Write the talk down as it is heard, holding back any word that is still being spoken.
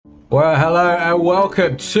Well, hello and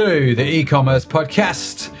welcome to the e-commerce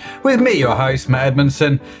podcast with me, your host, Matt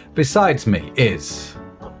Edmondson. Besides me is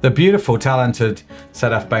the beautiful, talented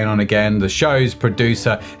Sadaf Bainon again, the show's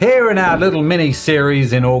producer, here in our little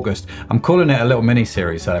mini-series in August. I'm calling it a little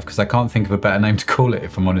mini-series, Sadaf, because I can't think of a better name to call it,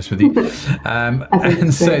 if I'm honest with you.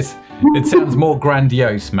 And so it sounds more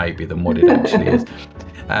grandiose, maybe, than what it actually is.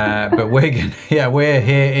 But we're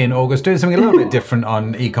here in August doing something a little bit different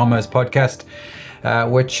on e-commerce podcast.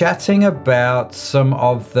 We're chatting about some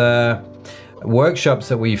of the workshops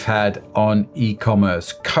that we've had on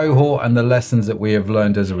e-commerce cohort and the lessons that we have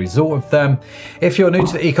learned as a result of them. If you're new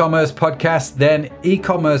to the e-commerce podcast, then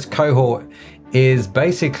e-commerce cohort is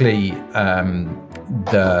basically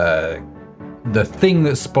the thing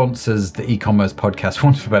that sponsors the e-commerce podcast. For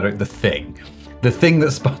want of a better, the thing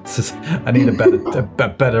that sponsors. I need a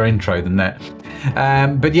better intro than that.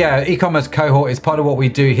 But yeah, e-commerce cohort is part of what we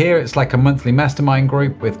do here. It's like a monthly mastermind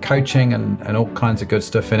group with coaching and all kinds of good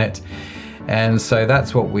stuff in it. And so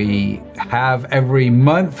that's what we have every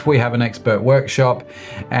month. We have an expert workshop.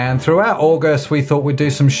 And throughout August, we thought we'd do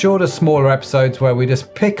some shorter, smaller episodes where we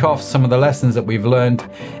just pick off some of the lessons that we've learned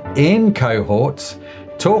in cohorts,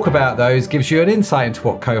 talk about those, gives you an insight into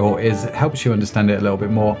what cohort is, it helps you understand it a little bit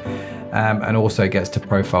more, and also gets to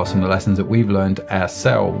profile some of the lessons that we've learned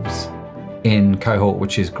ourselves in cohort,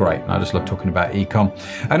 which is great. And I just love talking about e-com.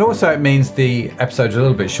 And also it means the episode's a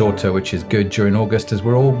little bit shorter, which is good during August, as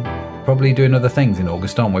we're all probably doing other things in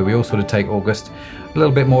August, aren't we? We all sort of take August a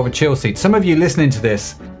little bit more of a chill seat. Some of you listening to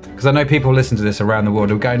this, because I know people listen to this around the world,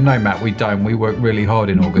 are going, no, Matt, we don't. We work really hard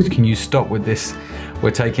in August. Can you stop with this? We're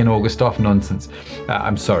taking August off nonsense.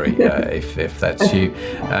 I'm sorry if that's you.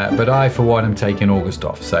 But I, for one, am taking August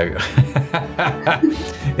off. So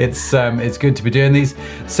it's good to be doing these.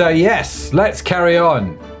 So yes, let's carry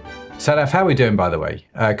on. Sadaf, how are we doing, by the way?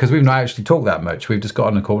 Because we've not actually talked that much. We've just got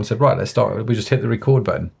on the call and said, right, let's start. We just hit the record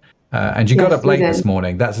button. And you got up late this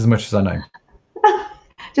morning. That's as much as I know.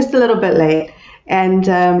 Just a little bit late. And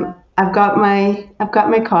I've got my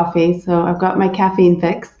coffee, so I've got my caffeine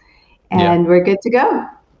fix. And we're good to go.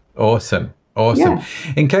 Awesome. Yeah.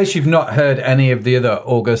 In case you've not heard any of the other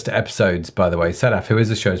August episodes, by the way, Sadaf, who is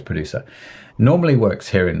the show's producer, normally works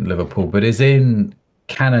here in Liverpool, but is in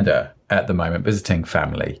Canada at the moment, visiting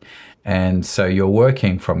family. And so you're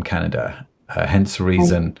working from Canada, hence the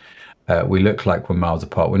reason we look like we're miles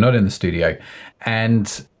apart. We're not in the studio.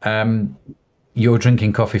 And you're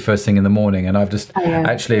drinking coffee first thing in the morning, and I've just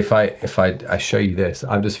actually, if I show you this,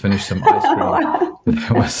 I've just finished some ice cream.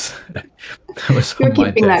 That was You're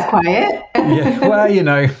keeping that quiet. Yeah, well, you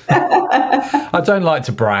know, I don't like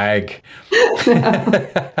to brag.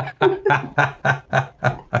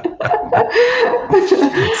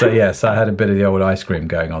 So yes, I had a bit of the old ice cream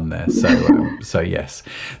going on there. So yes.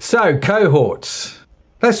 So cohorts.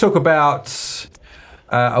 Let's talk about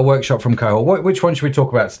a workshop from cohort. Which one should we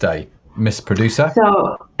talk about today, Miss Producer?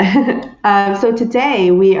 So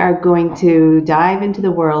today we are going to dive into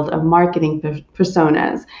the world of marketing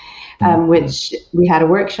personas, which we had a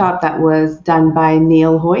workshop that was done by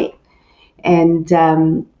Neil Hoyne. And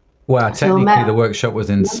technically the workshop was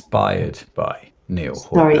inspired by Neil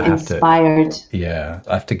Hoyne. Sorry, inspired. We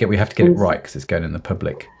have to get it right because it's going in the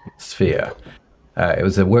public sphere. It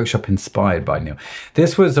was a workshop inspired by Neil.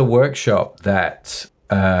 This was a workshop that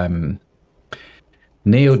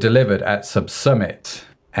Neil delivered at Summit,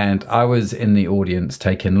 and I was in the audience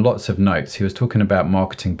taking lots of notes. He was talking about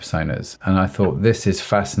marketing personas, and I thought, this is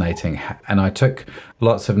fascinating. And I took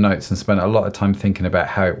lots of notes and spent a lot of time thinking about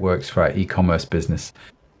how it works for our e-commerce business.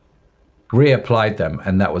 Reapplied them,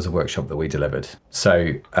 and that was a workshop that we delivered.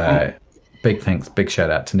 So big thanks, big shout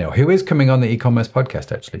out to Neil, who is coming on the e-commerce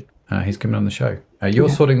podcast, actually. He's coming on the show. You're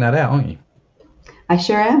sorting that out, aren't you? I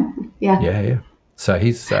sure am, Yeah. So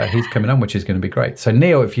he's coming on, which is going to be great. So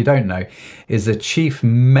Neil, if you don't know, is the Chief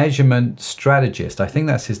Measurement Strategist. I think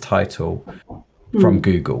that's his title from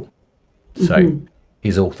Google. So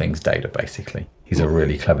he's all things data, basically. He's a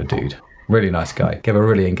really clever dude. Really nice guy. Gave a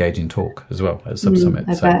really engaging talk as well at Summit.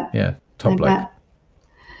 Bet. Top bloke.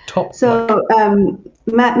 So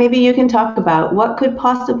Matt, maybe you can talk about what could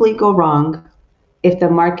possibly go wrong if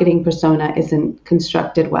the marketing persona isn't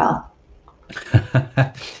constructed well.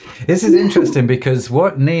 This is interesting because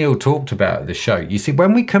what Neil talked about at the show, you see,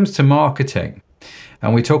 when it comes to marketing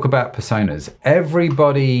and we talk about personas,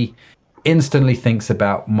 everybody instantly thinks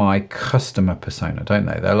about my customer persona, don't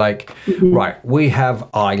they? They're like, right, we have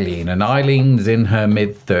Eileen, and Eileen's in her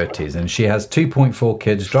mid-30s, and she has 2.4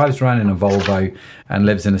 kids, drives around in a Volvo, and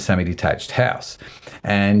lives in a semi-detached house.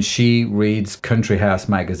 and she reads Country House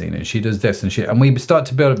magazine, and she does this, and we start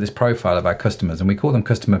to build up this profile of our customers, and we call them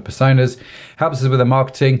customer personas. Helps us with the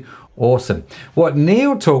marketing. Awesome. What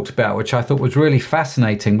Neil talked about, which I thought was really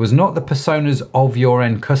fascinating, was not the personas of your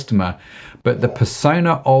end customer, but the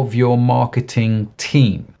persona of your marketing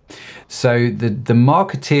team. So the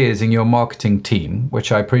marketeers in your marketing team,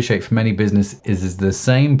 which I appreciate for many businesses, is the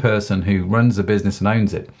same person who runs the business and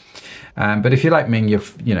owns it. But if you're like me and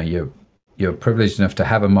you're privileged enough to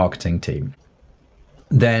have a marketing team,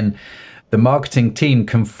 then the marketing team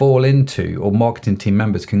can fall into, or marketing team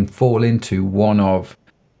members can fall into one of,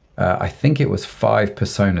 I think it was 5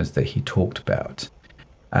 personas that he talked about.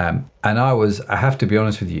 And I have to be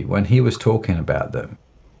honest with you, when he was talking about them,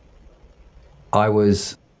 I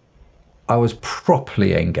was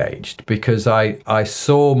properly engaged, because I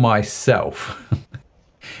saw myself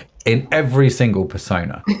in every single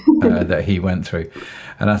persona that he went through.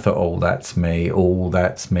 And I thought, oh, that's me, oh,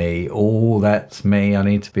 that's me, oh, that's me. I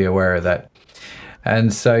need to be aware of that.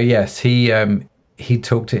 And so, yes, he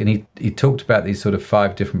talked about these sort of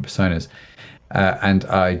 5 different personas, and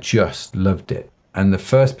I just loved it. And the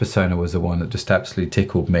first persona was the one that just absolutely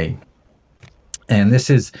tickled me. And this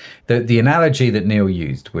is the analogy that Neil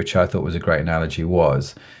used, which I thought was a great analogy,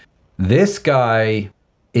 was this guy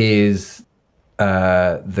is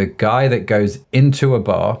the guy that goes into a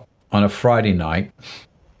bar on a Friday night.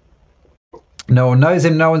 No one knows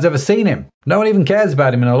him. No one's ever seen him. No one even cares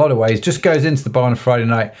about him in a lot of ways. Just goes into the bar on a Friday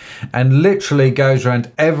night and literally goes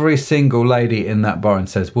around every single lady in that bar and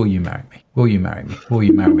says, will you marry me? Will you marry me? Will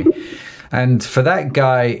you marry me? And for that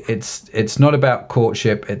guy, it's not about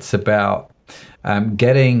courtship. It's about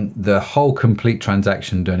getting the whole complete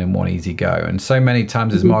transaction done in one easy go. And so many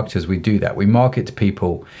times as marketers, we do that. We market to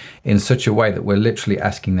people in such a way that we're literally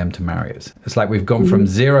asking them to marry us. It's like we've gone from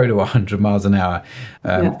 0 to 100 miles an hour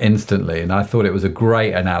instantly. And I thought it was a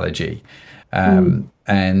great analogy. And,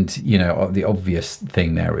 the obvious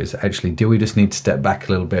thing there is actually, do we just need to step back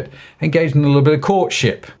a little bit, engage in a little bit of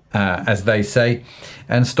courtship, as they say,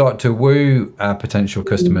 and start to woo our potential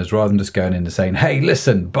customers rather than just going in and saying, hey,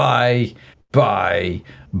 listen, bye.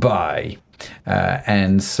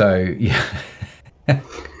 And so, yeah,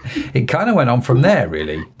 it kind of went on from there,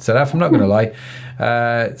 really. So I'm not going to lie.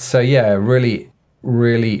 So, yeah, really,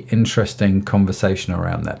 really interesting conversation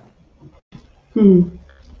around that.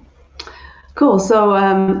 Cool. So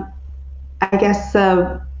I guess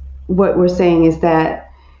what we're saying is that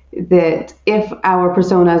if our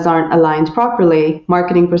personas aren't aligned properly,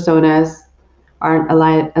 marketing personas aren't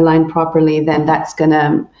aligned properly, then that's going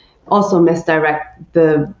to also misdirect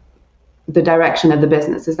the direction of the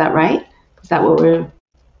business. Is that right? Is that what we're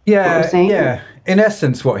saying? Yeah. In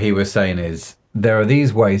essence, what he was saying is there are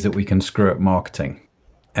these ways that we can screw up marketing.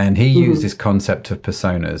 And he used this concept of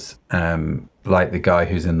personas, like the guy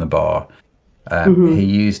who's in the bar. He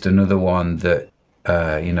used another one that,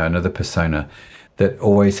 another persona that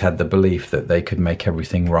always had the belief that they could make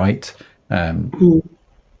everything right.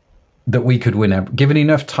 That we could win, given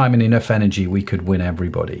enough time and enough energy, we could win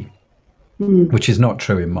everybody, which is not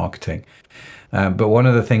true in marketing. But one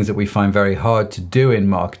of the things that we find very hard to do in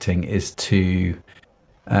marketing is to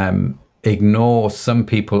ignore some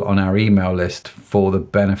people on our email list for the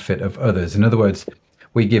benefit of others. In other words,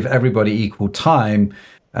 we give everybody equal time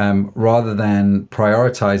rather than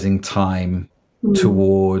prioritizing time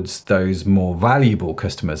towards those more valuable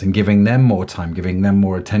customers and giving them more time, giving them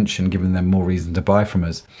more attention, giving them more reason to buy from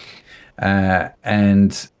us.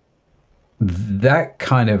 And that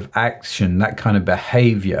kind of action, that kind of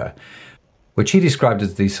behavior, which he described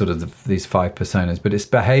as these 5 personas, but it's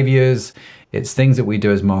behaviors, it's things that we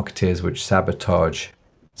do as marketeers which sabotage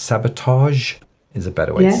is a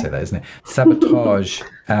better way to say that, isn't it? Sabotage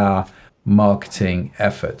our marketing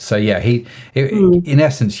efforts. So yeah, in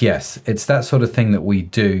essence, yes, it's that sort of thing that we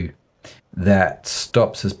do that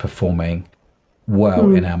stops us performing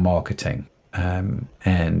well in our marketing.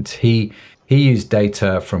 And he used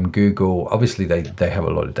data from Google. Obviously, they have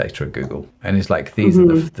a lot of data at Google, and it's like these are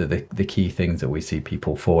the key things that we see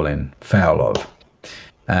people fall foul of.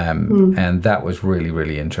 And that was really,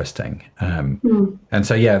 really interesting. And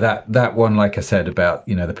so, yeah, that one, like I said, about,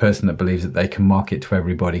 the person that believes that they can market to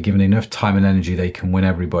everybody, given enough time and energy, they can win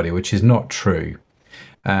everybody, which is not true.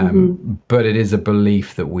 But it is a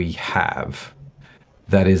belief that we have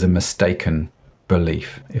that is a mistaken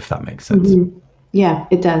belief, if that makes sense. Yeah,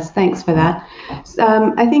 it does. Thanks for that.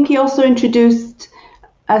 I think he also introduced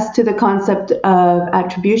us to the concept of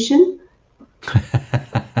attribution.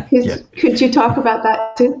 Could you talk about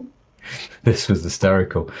that too? This was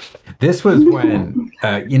hysterical. This was when,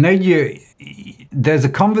 there's a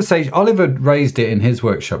conversation. Oliver raised it in his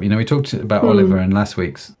workshop. We talked about Oliver in last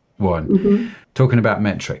week's one, talking about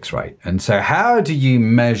metrics, right? And so how do you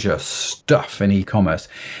measure stuff in e-commerce?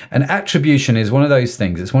 And attribution is one of those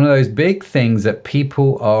things. It's one of those big things that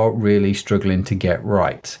people are really struggling to get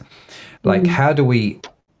right. Like, how do we,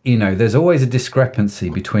 there's always a discrepancy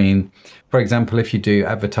between, for example, if you do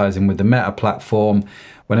advertising with the Meta platform,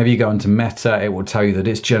 whenever you go onto Meta, it will tell you that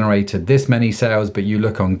it's generated this many sales, but you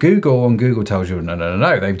look on Google, and Google tells you,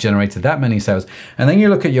 no, they've generated that many sales. And then you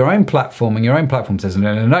look at your own platform, and your own platform says,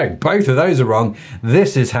 no, both of those are wrong.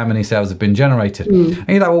 This is how many sales have been generated. And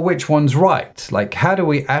you're like, well, which one's right? Like, how do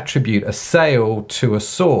we attribute a sale to a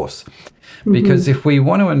source? Because if we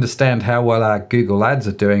want to understand how well our Google ads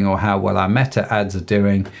are doing or how well our Meta ads are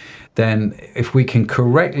doing, then if we can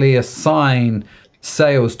correctly assign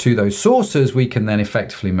sales to those sources, we can then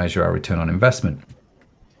effectively measure our return on investment.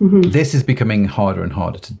 This is becoming harder and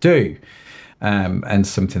harder to do, and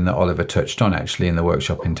something that Oliver touched on actually in the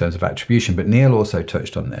workshop in terms of attribution, but Neil also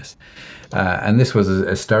touched on this, and this was a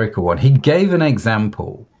hysterical one. He gave an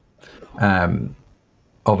example of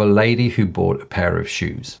a lady who bought a pair of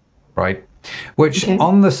shoes, right? Which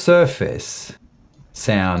on the surface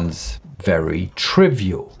sounds very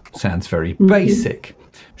trivial, sounds very basic.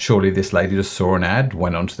 Surely this lady just saw an ad,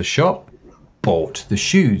 went onto the shop, bought the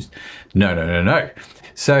shoes. No.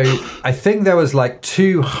 So I think there was like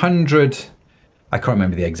 200, I can't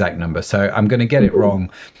remember the exact number, so I'm going to get it wrong.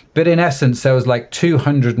 But in essence, there was like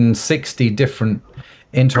 260 different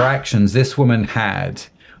interactions this woman had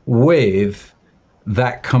with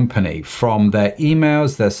that company, from their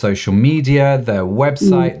emails, their social media, their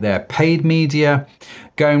website, their paid media,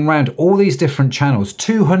 going around all these different channels,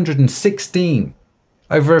 216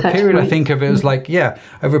 over a period, I think of it was like,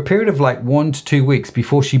 over a period of like 1 to 2 weeks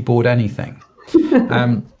before she bought anything.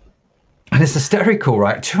 And it's hysterical,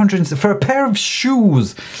 right? 200 for a pair of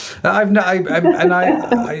shoes. I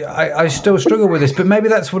still struggle with this, but maybe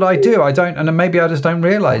that's what I do. Maybe I just don't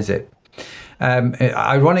realize it.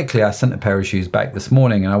 Ironically, I sent a pair of shoes back this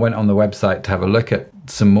morning, and I went on the website to have a look at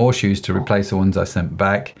some more shoes to replace the ones I sent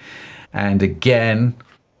back. And again,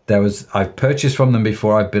 I've purchased from them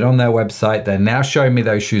before. I've been on their website. They're now showing me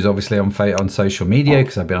those shoes, obviously on social media,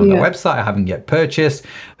 because I've been on their website. I haven't yet purchased.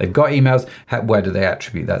 They've got emails. Where do they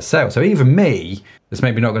attribute that sale? So even me, that's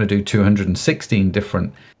maybe not going to do 216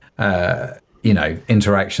 different,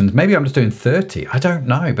 interactions. Maybe I'm just doing 30. I don't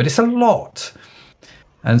know, but it's a lot.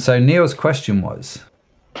 And so Neil's question was,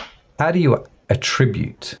 how do you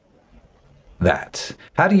attribute that?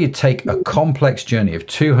 How do you take a complex journey of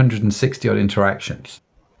 260 odd interactions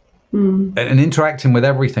and interacting with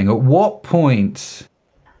everything? At what point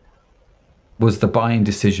was the buying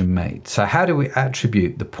decision made? So how do we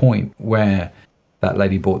attribute the point where that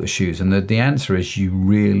lady bought the shoes? And the answer is you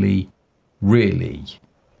really, really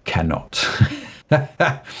cannot.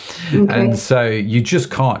 And so you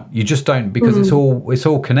just can't. You just don't, because it's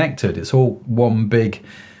all connected. It's all one big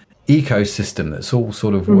ecosystem that's all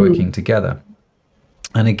sort of working together.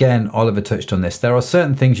 And again, Oliver touched on this. There are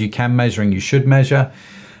certain things you can measure and you should measure,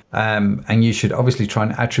 and you should obviously try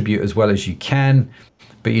and attribute as well as you can.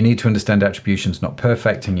 But you need to understand attribution's not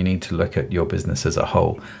perfect, and you need to look at your business as a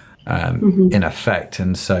whole. In effect.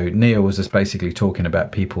 And so Neil was just basically talking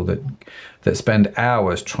about people that spend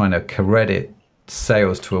hours trying to credit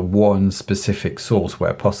sales to one specific source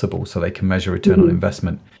where possible, so they can measure return on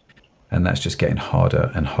investment, and that's just getting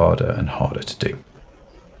harder and harder and harder to do.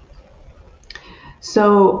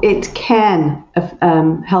 So it can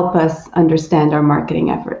help us understand our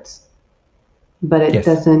marketing efforts, but it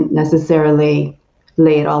doesn't necessarily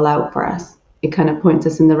lay it all out for us. It kind of points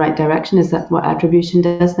us in the right direction. Is that what attribution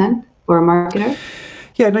does then for a marketer?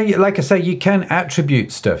 Yeah, no, like I say, you can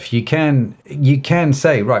attribute stuff. You can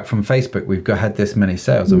say, right, from Facebook we've had this many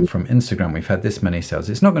sales, and from Instagram we've had this many sales.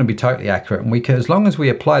 It's not going to be totally accurate, and we can, as long as we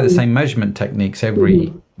apply the same measurement techniques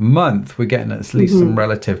every month, we're getting at least some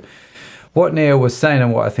relative. What Neil was saying,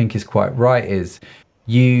 and what I think is quite right, is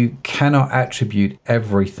you cannot attribute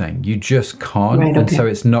everything. You just can't. Right, and so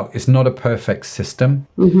it's not a perfect system.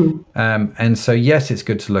 And so yes, it's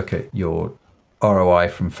good to look at your ROI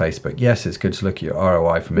from Facebook. Yes, it's good to look at your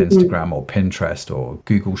ROI from Instagram or Pinterest or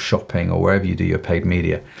Google Shopping or wherever you do your paid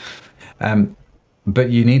media. But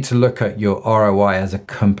you need to look at your ROI as a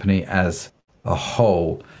company as a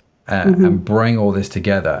whole, and bring all this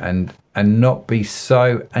together, and not be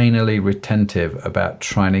so anally retentive about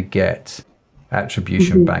trying to get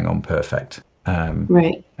attribution bang on perfect.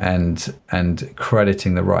 Right. And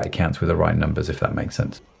crediting the right accounts with the right numbers, if that makes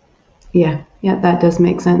sense. Yeah, that does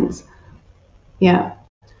make sense. Yeah.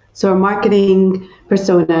 So our marketing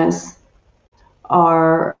personas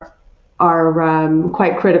are are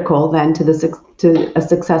quite critical then to to a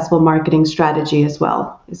successful marketing strategy as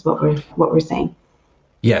well, is what we're saying.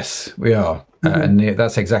 Yes, we are. And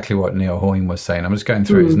that's exactly what Neil Hoyne was saying. I'm just going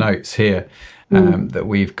through his notes here that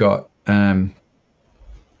we've got. But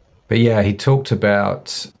yeah, he talked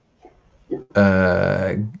about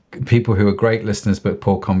people who are great listeners but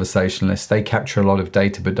poor conversationalists. They capture a lot of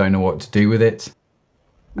data but don't know what to do with it,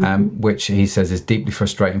 which he says is deeply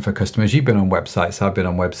frustrating for customers. You've been on websites, I've been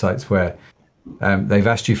on websites where they've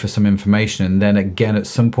asked you for some information, and then again at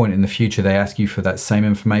some point in the future they ask you for that same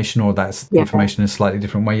information, or that information in a slightly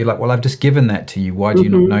different way. You're like, well, I've just given that to you. Why do you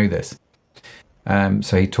not know this?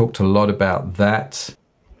 So he talked a lot about that.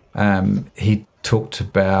 He talked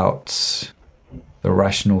about the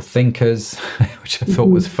rational thinkers, which I thought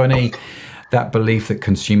was funny. That belief that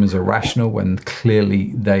consumers are rational when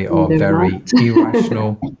clearly they are very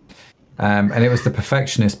irrational. And it was the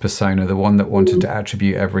perfectionist persona, the one that wanted to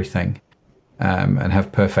attribute everything and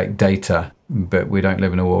have perfect data. But we don't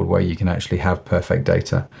live in a world where you can actually have perfect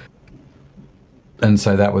data. And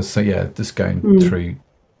so that was, just going through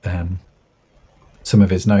some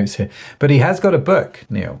of his notes here. But he has got a book,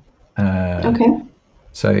 Neil. Okay.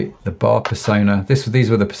 So the bar persona, these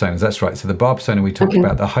were the personas. That's right. So the bar persona we talked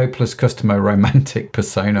about, the hopeless customer romantic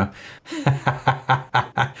persona.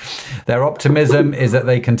 Their optimism is that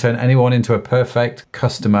they can turn anyone into a perfect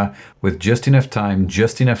customer with just enough time,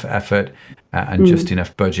 just enough effort, and just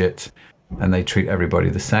enough budget. And they treat everybody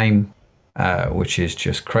the same, which is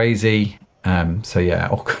just crazy. So yeah,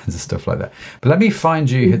 all kinds of stuff like that. But let me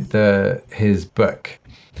find you his book,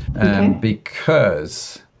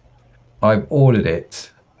 because I've ordered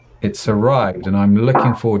it. It's arrived, and I'm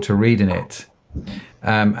looking forward to reading it.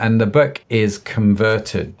 And the book is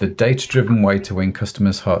Converted: The Data-Driven Way to Win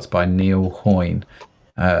Customers' Hearts by Neil Hoyne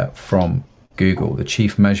from Google, the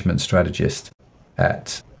Chief Measurement Strategist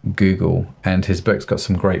at Google. And his book's got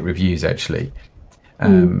some great reviews, actually.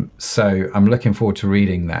 So I'm looking forward to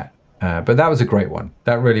reading that. But that was a great one.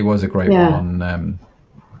 That really was a great one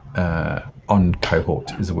on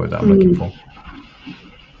cohort is the word that I'm looking for.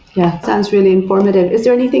 Yeah, sounds really informative. Is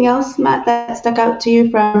there anything else, Matt, that stuck out to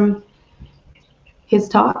you from his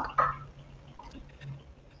talk?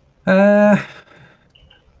 One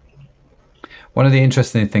of the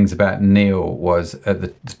interesting things about Neil was at the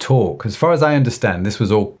talk, as far as I understand, this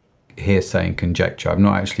was all hearsay and conjecture. I've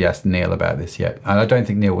not actually asked Neil about this yet, and I don't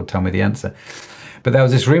think Neil would tell me the answer. But there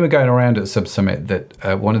was this rumor going around at Sub Summit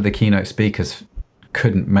that one of the keynote speakers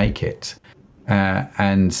couldn't make it.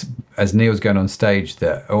 And as Neil's going on stage,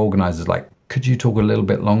 the organizers like, could you talk a little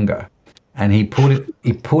bit longer? And he pulled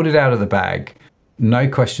it out of the bag. No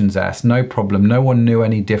questions asked, no problem. No one knew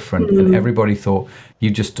any different. And everybody thought,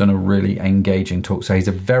 you've just done a really engaging talk. So he's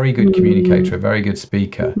a very good communicator, a very good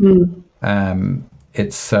speaker.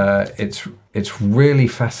 It's really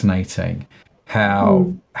fascinating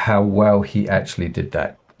how well he actually did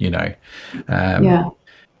that,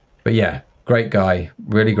 But yeah, great guy,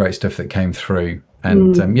 really great stuff that came through.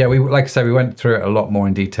 And we, like I say, we went through it a lot more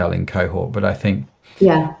in detail in cohort, but I think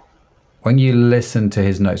when you listen to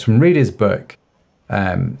his notes and read his book,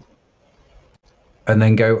 and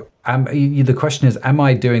then go, the question is, am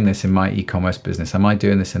I doing this in my e-commerce business? Am I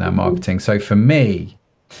doing this in our marketing? So for me,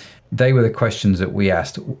 they were the questions that we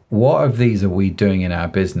asked. What of these are we doing in our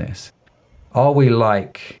business? Are we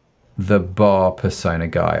like the bar persona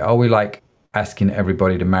guy? Are we like asking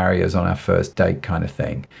everybody to marry us on our first date kind of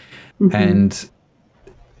thing? And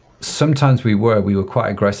sometimes we were quite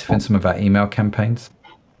aggressive in some of our email campaigns.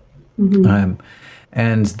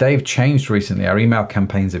 And they've changed recently. Our email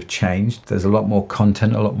campaigns have changed. There's a lot more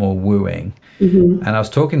content, a lot more wooing. And I was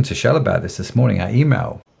talking to Shell about this morning. Our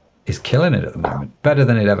email is killing it at the moment, better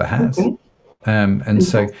than it ever has. And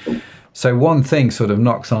so one thing sort of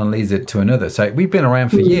knocks on and leads it to another. So we've been around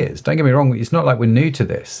for years. Don't get me wrong. It's not like we're new to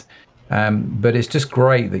this. But it's just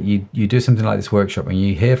great that you do something like this workshop and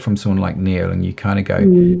you hear from someone like Neil and you kind of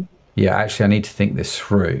go, yeah, actually, I need to think this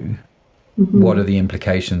through. What are the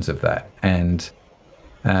implications of that? And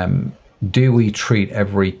do we treat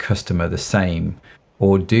every customer the same,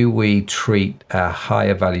 or do we treat our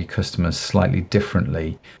higher value customers slightly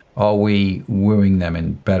differently? Are we wooing them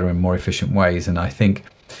in better and more efficient ways? And I think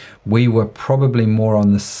we were probably more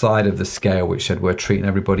on the side of the scale which said we're treating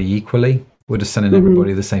everybody equally. We're just sending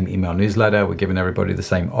everybody the same email newsletter. We're giving everybody the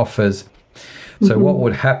same offers. So what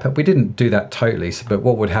would happen? We didn't do that totally, but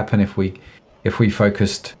what would happen if we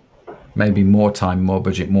focused maybe more time, more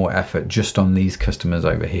budget, more effort just on these customers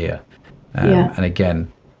over here? And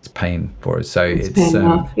again, it's paying for us. So it's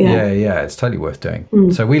it's totally worth doing.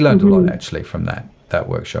 So we learned a lot actually from that. that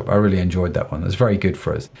workshop. I really enjoyed that one. It was very good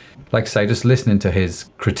for us. Like I say, just listening to his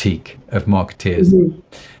critique of marketeers,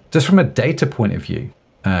 just from a data point of view,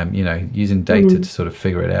 using data to sort of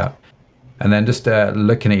figure it out. And then just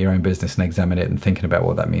looking at your own business and examining it and thinking about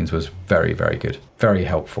what that means was very, very good. Very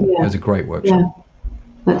helpful. It was a great workshop. Yeah,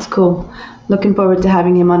 that's cool. Looking forward to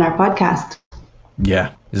having him on our podcast.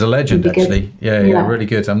 Yeah, he's a legend, actually. Yeah, really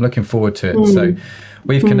good. I'm looking forward to it. So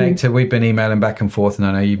we've connected. We've been emailing back and forth, and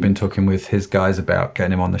I know you've been talking with his guys about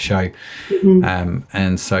getting him on the show.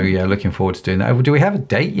 And so, looking forward to doing that. Do we have a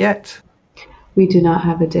date yet? We do not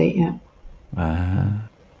have a date yet.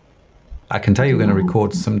 I can tell you we're going to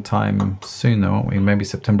record sometime soon, though, aren't we? Maybe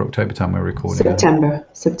September, October time we're recording. September,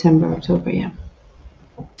 October, yeah.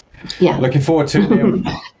 Yeah. Looking forward to it, Neil.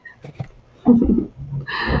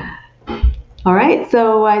 All right,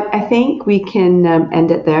 so I think we can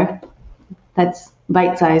end it there. That's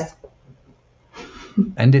bite size.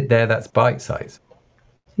 End it there, that's bite size?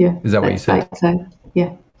 Yeah. Is that what you said? Bite size,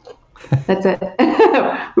 yeah. That's it.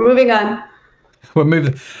 We're moving on. We're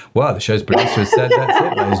moving. Wow, the show's producer said that's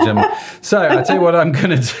it, ladies and gentlemen. So I tell you what I'm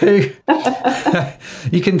going to do.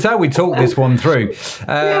 You can tell we talked this one through.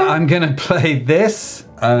 I'm going to play this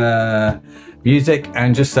music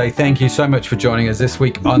and just say thank you so much for joining us this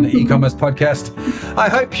week on the e-commerce podcast. I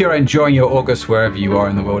hope you're enjoying your August wherever you are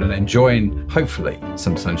in the world and enjoying, hopefully,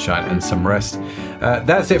 some sunshine and some rest.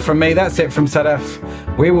 That's it from me. That's it from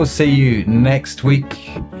Sadaf. We will see you next week.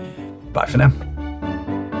 Bye for now.